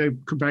mum was a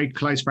very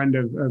close friend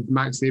of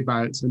Max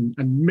Sebald, and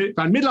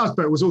Van Middelaar's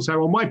book was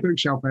also on my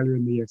bookshelf earlier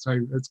in the year. So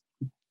it's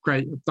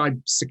great. I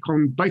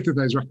second both of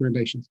those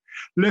recommendations.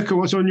 Luca,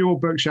 what's on your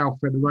bookshelf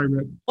at the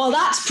moment? Well,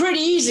 that's pretty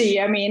easy.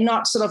 I mean,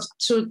 not sort of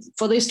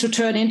for this to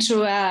turn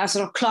into a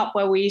sort of club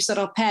where we sort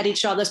of pat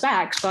each other's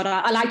backs, but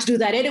I like to do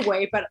that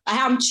anyway. But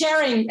I'm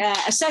chairing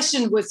a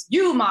session with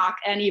you, Mark,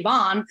 and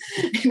Yvonne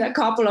in a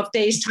couple of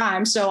days'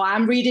 time. So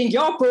I'm reading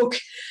your book.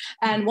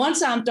 And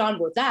once I'm done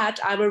with that,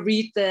 I will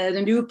read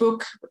the new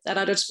book that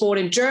I just bought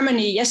in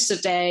Germany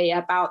yesterday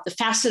about the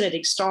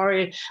fascinating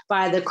story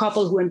by the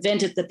couple who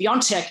invented the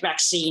BioNTech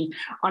vaccine,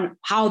 on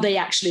how they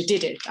actually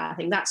did it. I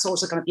think that's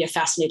also going to be a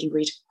fascinating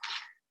read.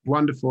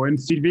 Wonderful. And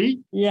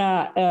Sylvie?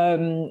 Yeah,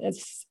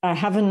 I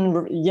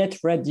haven't yet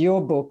read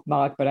your book,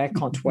 Mark, but I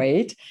can't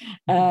wait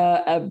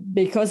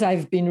because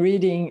I've been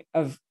reading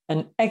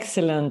an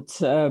excellent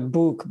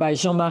book by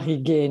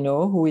Jean-Marie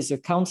Guéhenno, who is a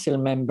council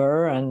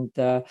member and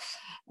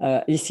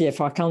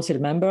ECFR council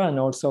member and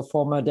also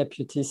former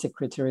Deputy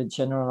Secretary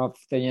General of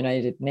the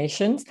United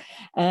Nations.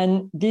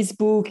 And this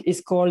book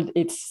is called,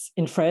 it's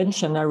in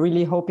French, and I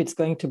really hope it's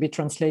going to be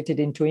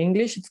translated into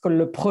English. It's called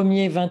Le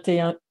Premier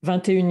 21e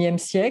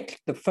siècle,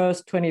 the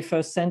first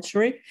 21st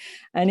century.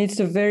 And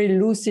it's a very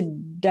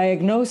lucid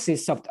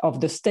diagnosis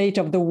of the state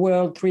of the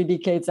world 3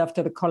 decades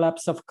after the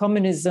collapse of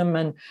communism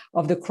and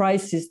of the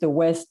crisis the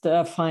West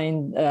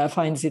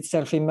finds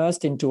itself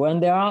immersed into.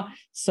 And there are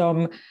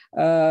some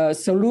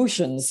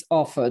solutions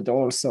offered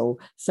also.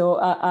 So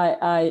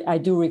I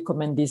do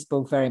recommend this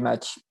book very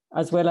much,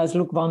 as well as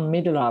Luc van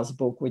Middelaar's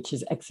book, which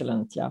is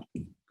excellent. Yeah.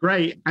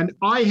 Great. And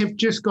I have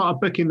just got a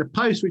book in the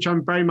post, which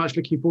I'm very much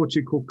looking forward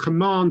to, called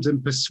Command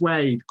and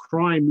Persuade,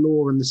 Crime,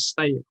 Law and the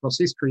State Across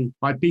History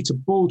by Peter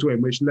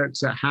Baldwin, which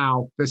looks at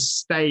how the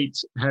state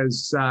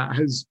has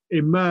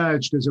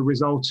emerged as a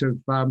result of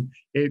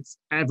its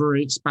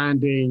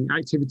ever-expanding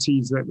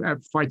activities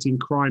that fighting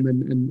crime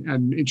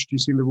and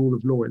introducing the rule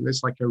of law. And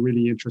it's like a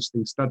really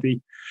interesting study.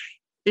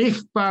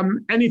 If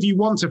any of you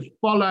want to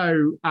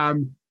follow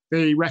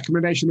the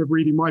recommendation of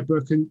reading my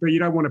book, but you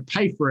don't want to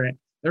pay for it,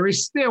 there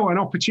is still an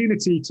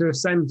opportunity to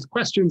send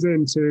questions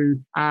in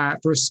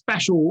for a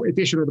special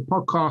edition of the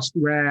podcast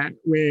where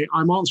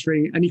I'm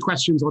answering any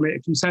questions on it.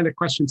 If you send a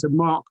question to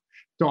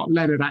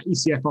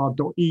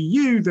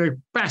mark.leonard@ecfr.eu, the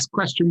best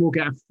question will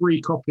get a free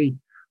copy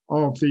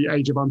of The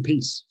Age of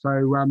Unpeace.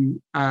 So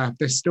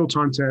there's still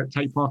time to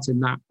take part in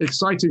that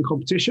exciting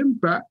competition.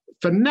 But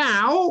for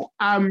now,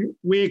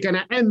 we're going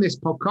to end this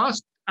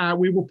podcast.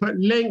 We will put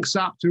links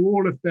up to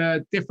all of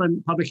the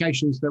different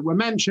publications that were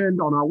mentioned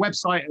on our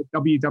website at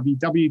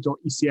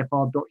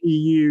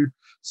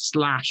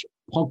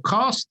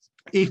www.ecfr.eu/podcast.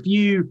 If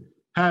you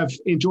have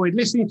enjoyed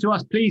listening to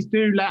us, please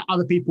do let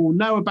other people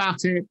know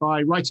about it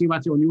by writing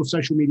about it on your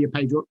social media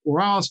page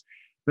or ours,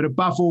 but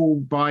above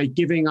all, by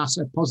giving us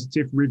a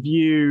positive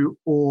review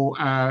or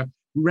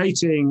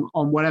rating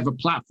on whatever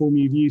platform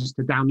you've used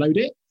to download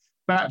it.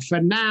 But for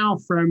now,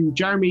 from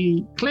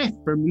Jeremy Cliff,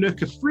 from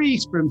Luca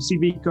Fries, from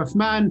Sylvie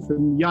Kaufmann,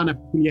 from Jana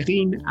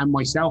Puljarin, and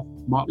myself,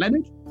 Mark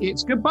Leonard,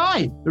 it's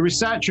goodbye. The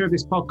researcher of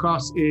this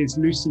podcast is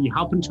Lucy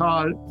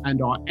Halpenthal,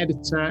 and our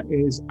editor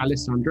is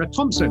Alessandra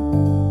Thompson.